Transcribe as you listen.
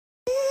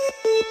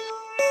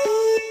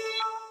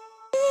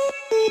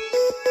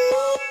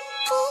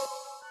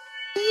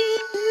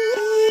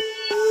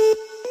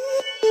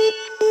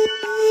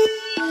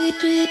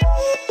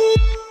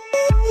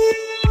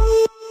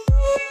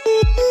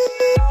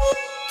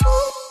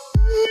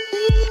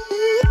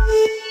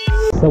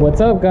So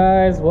what's up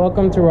guys,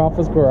 welcome to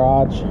Rafa's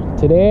Garage.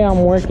 Today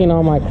I'm working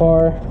on my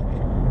car,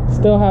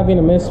 still having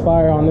a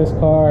misfire on this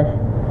car.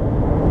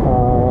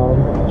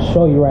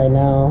 Show you right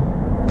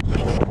now.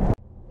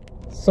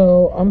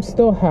 So I'm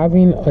still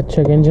having a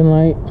check engine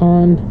light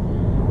on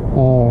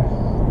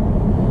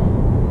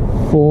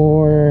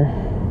for,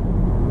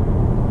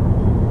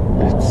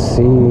 let's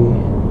see,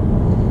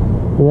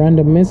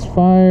 random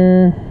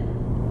misfire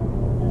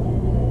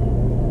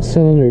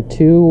cylinder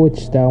 2,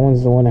 which that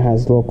one's the one that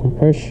has low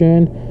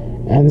compression,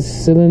 and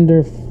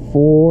cylinder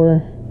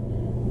 4,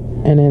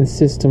 and then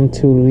system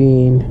 2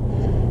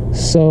 lean.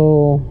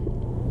 So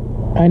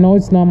I know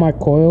it's not my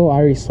coil. I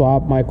already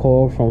swapped my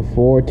coil from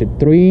 4 to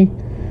 3.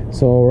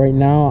 So right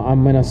now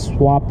I'm gonna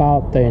swap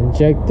out the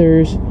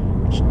injectors.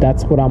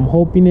 That's what I'm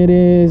hoping it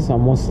is.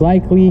 I'm most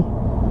likely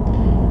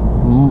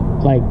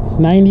like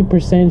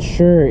 90%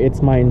 sure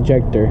it's my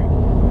injector.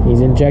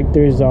 These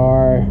injectors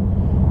are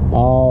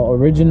all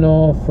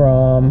original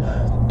from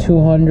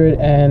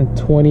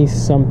 220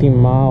 something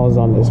miles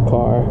on this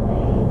car.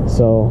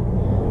 So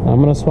I'm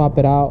gonna swap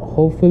it out.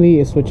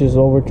 Hopefully it switches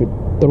over to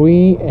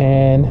 3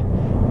 and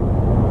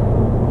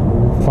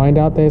find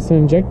out that it's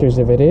injectors.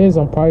 If it is,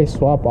 I'll probably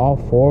swap all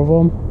 4 of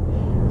them,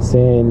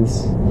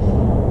 since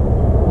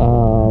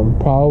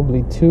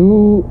probably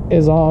 2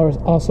 is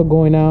also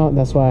going out.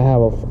 That's why I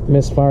have a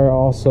misfire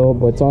also,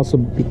 but it's also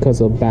because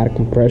of bad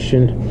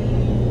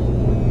compression.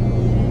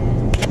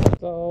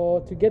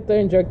 To get the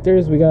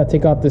injectors, we gotta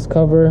take out this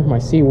cover, my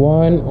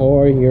C1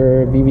 or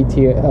your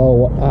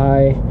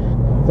VVT-LI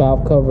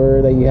valve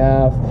cover that you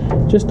have.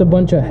 Just a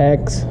bunch of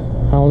hex.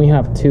 I only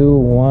have 2.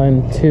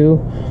 1, 2.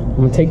 I'm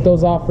gonna take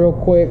those off real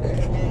quick.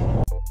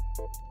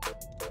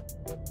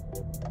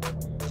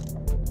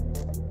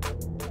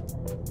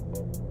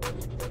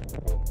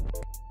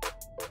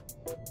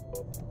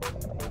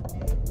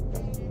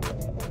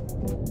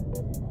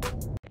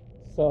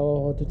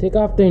 So to take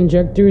off the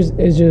injectors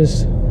is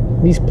just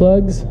these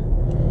plugs,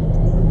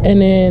 and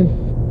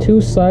then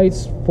 2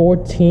 sites,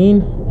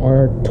 14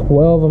 or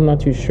 12, I'm not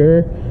too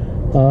sure,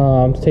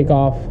 to take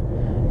off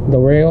the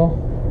rail,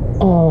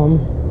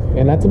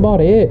 and that's about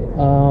it.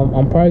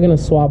 I'm probably gonna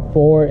swap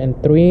 4 and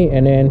 3,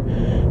 and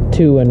then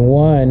 2 and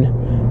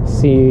 1,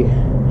 see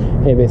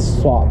if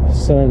it's swap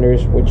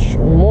cylinders, which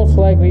most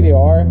likely they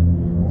are.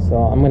 So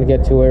I'm gonna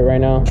get to it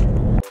right now.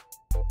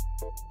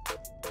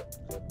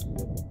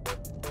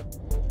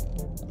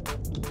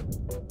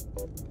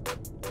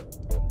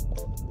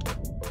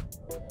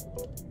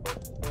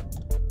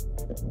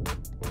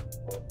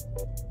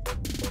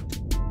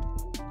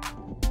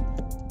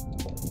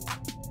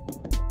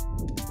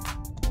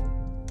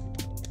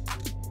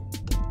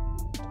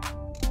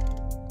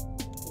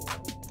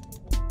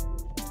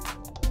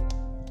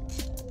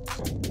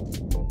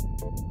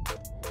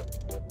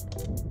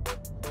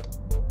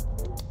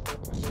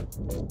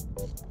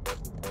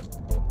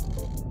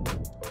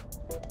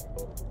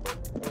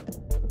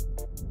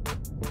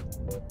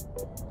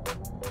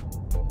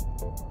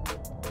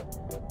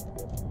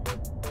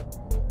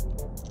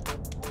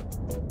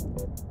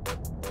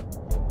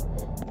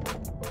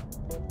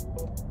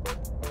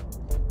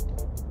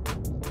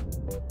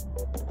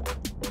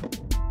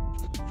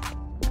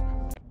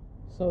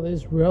 So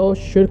this rail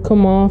should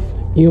come off.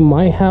 You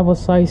might have a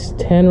size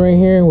 10 right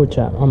here, which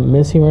I'm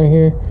missing right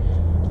here.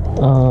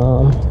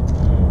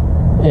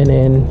 And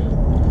then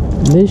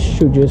this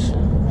should just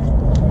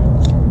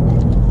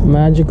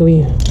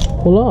magically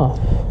pull off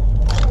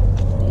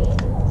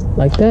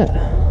like that.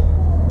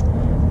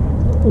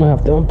 I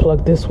have to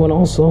unplug this one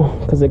also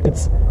because it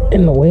gets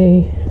in the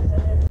way.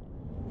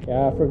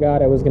 Yeah, I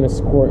forgot I was gonna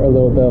squirt a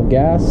little bit of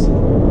gas.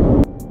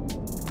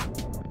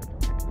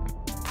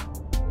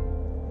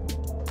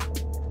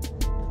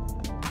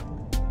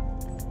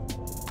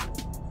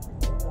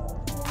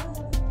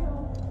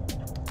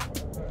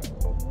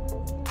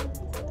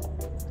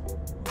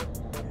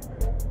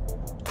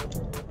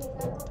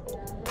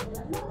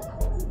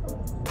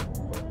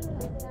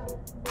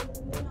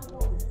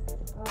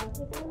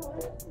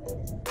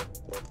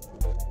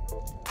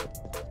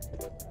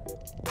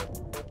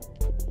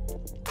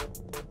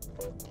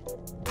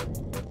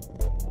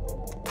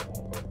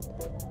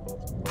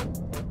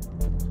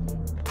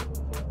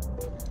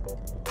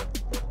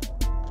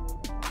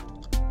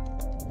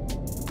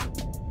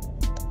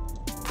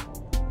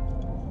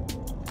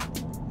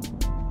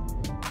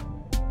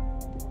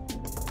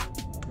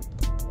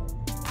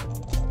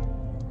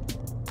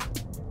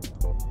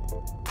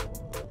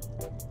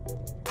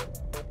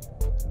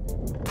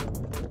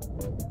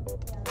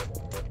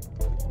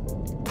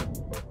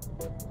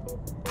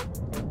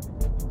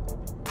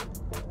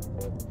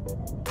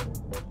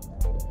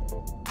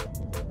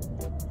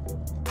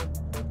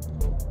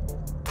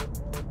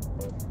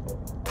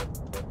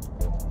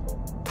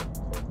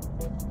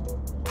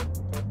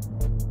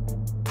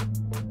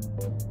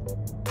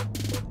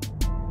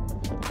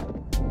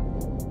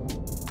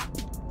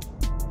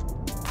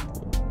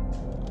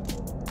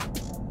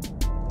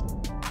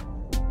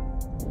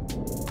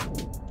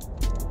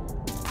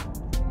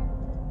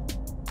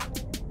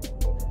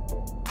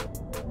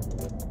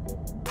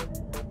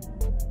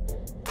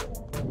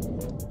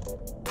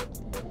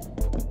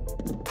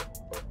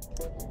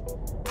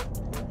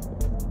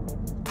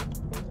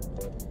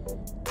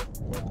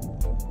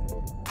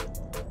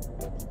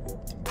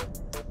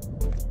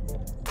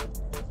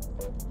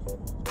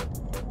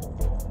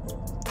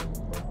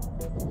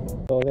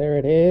 So there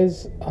it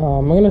is.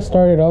 I'm gonna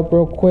start it up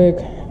real quick,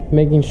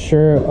 making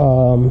sure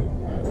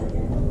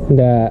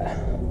that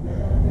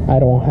I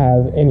don't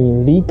have any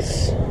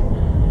leaks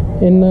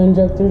in the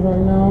injectors right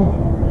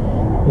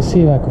now. Let's see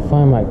if I can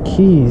find my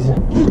keys.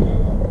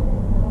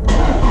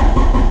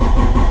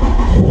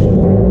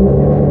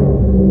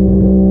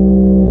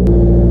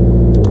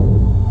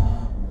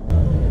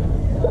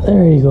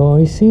 There you go,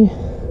 you see?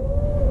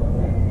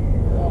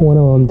 One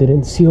of them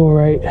didn't seal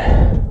right.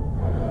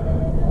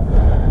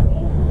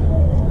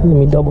 Let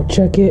me double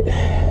check it.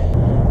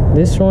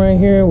 This one right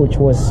here, which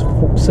was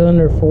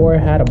cylinder 4,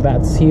 had a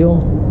bad seal.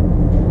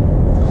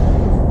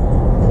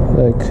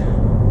 Look.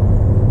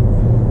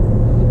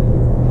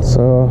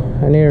 So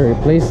I need to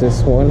replace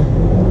this one.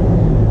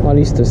 At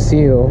least the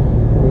seal.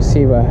 Let me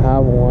see if I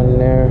have one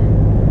there.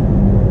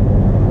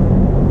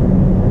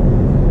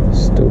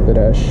 Stupid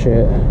ass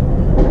shit.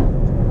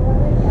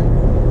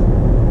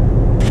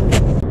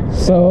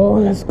 So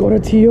let's go to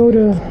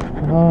Toyota.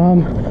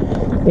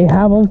 They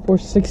have them for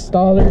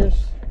 $6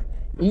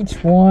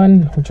 each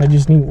one, which I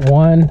just need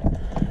one.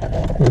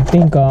 I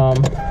think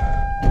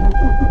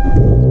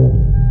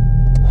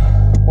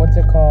what's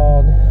it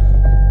called?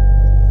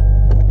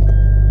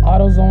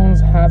 AutoZone's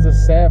has a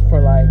set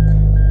for like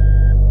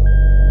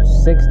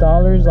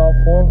 $6, all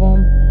 4 of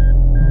them,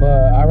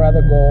 but I'd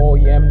rather go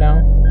OEM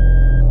now.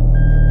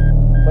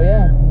 But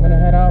yeah, I'm gonna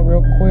head out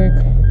real quick.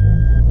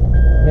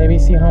 Maybe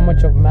see how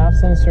much of map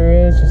sensor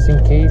is, just in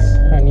case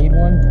I need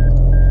one.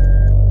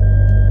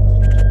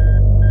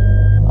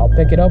 I'll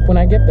pick it up when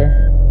I get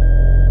there.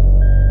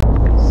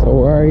 So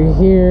we're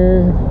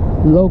here,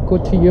 local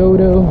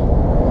Toyota.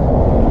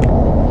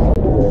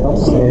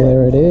 So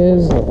there it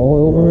is, the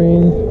oil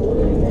ring.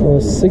 It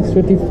was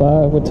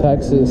 $6.55 with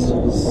taxes,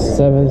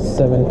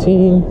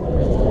 $7.17.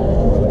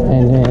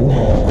 And then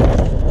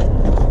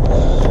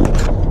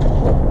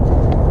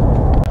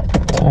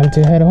time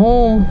to head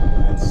home.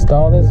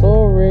 Install this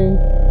oil ring.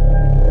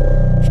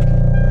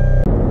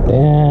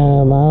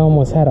 Damn, I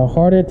almost had a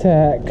heart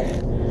attack.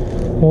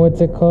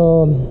 What's it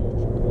called?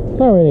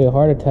 Not really a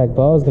heart attack,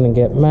 but I was gonna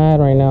get mad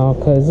right now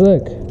because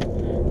look,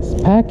 this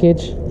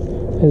package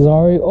is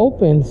already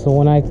open. So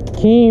when I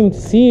came to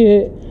see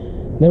it,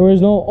 there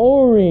was no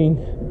O-ring.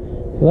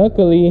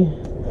 Luckily,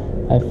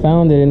 I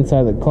found it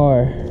inside the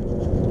car.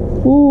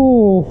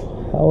 Ooh,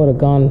 I would have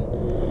gone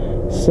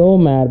so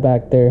mad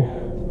back there.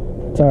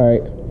 It's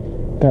alright.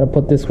 Gotta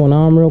put this one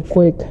on real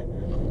quick.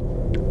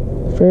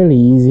 Fairly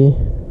easy.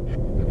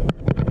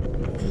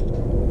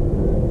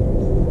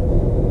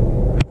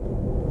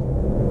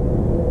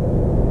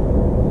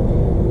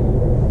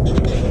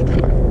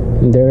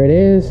 And there it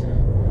is.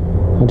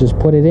 I'll just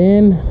put it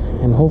in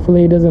and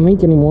hopefully it doesn't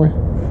leak anymore.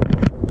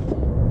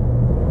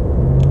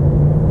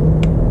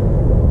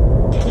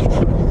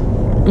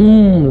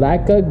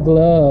 Like a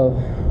glove.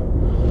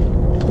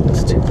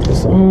 Let's take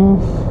this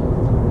off.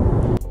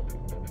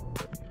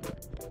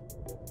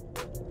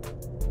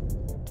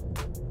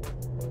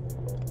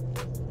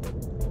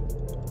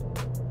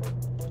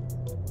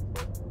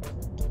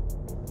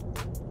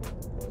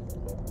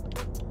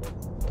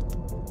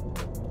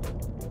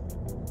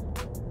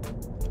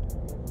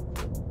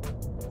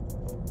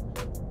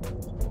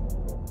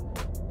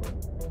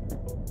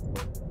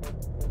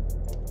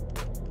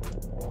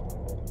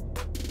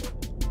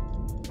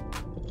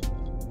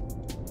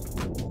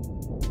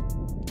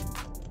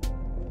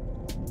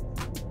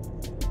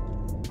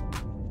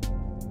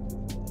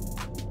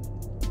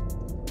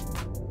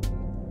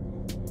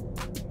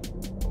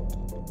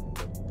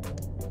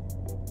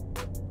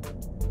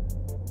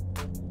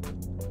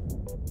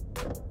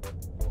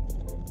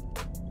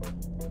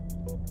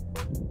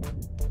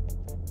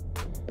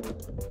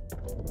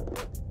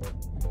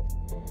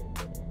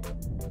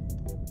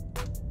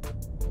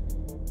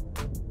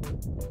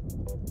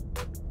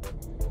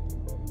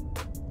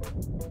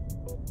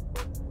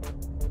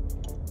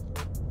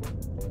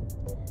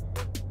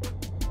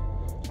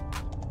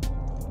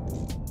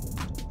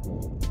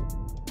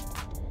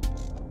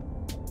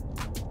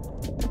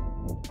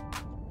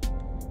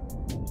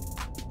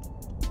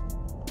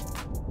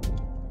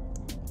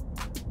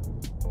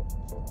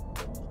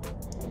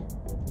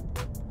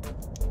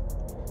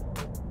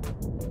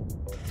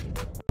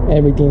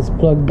 Everything's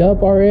plugged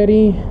up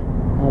already.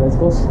 Now let's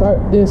go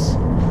start this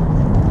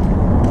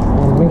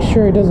and make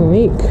sure it doesn't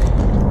leak.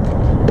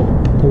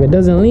 If it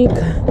doesn't leak,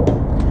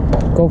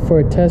 go for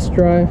a test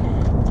drive.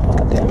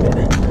 Oh damn it,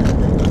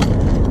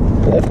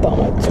 left all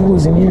my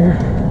tools in here.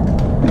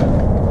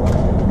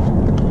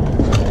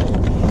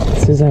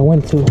 Since I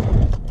went to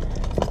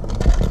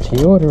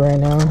Toyota right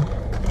now,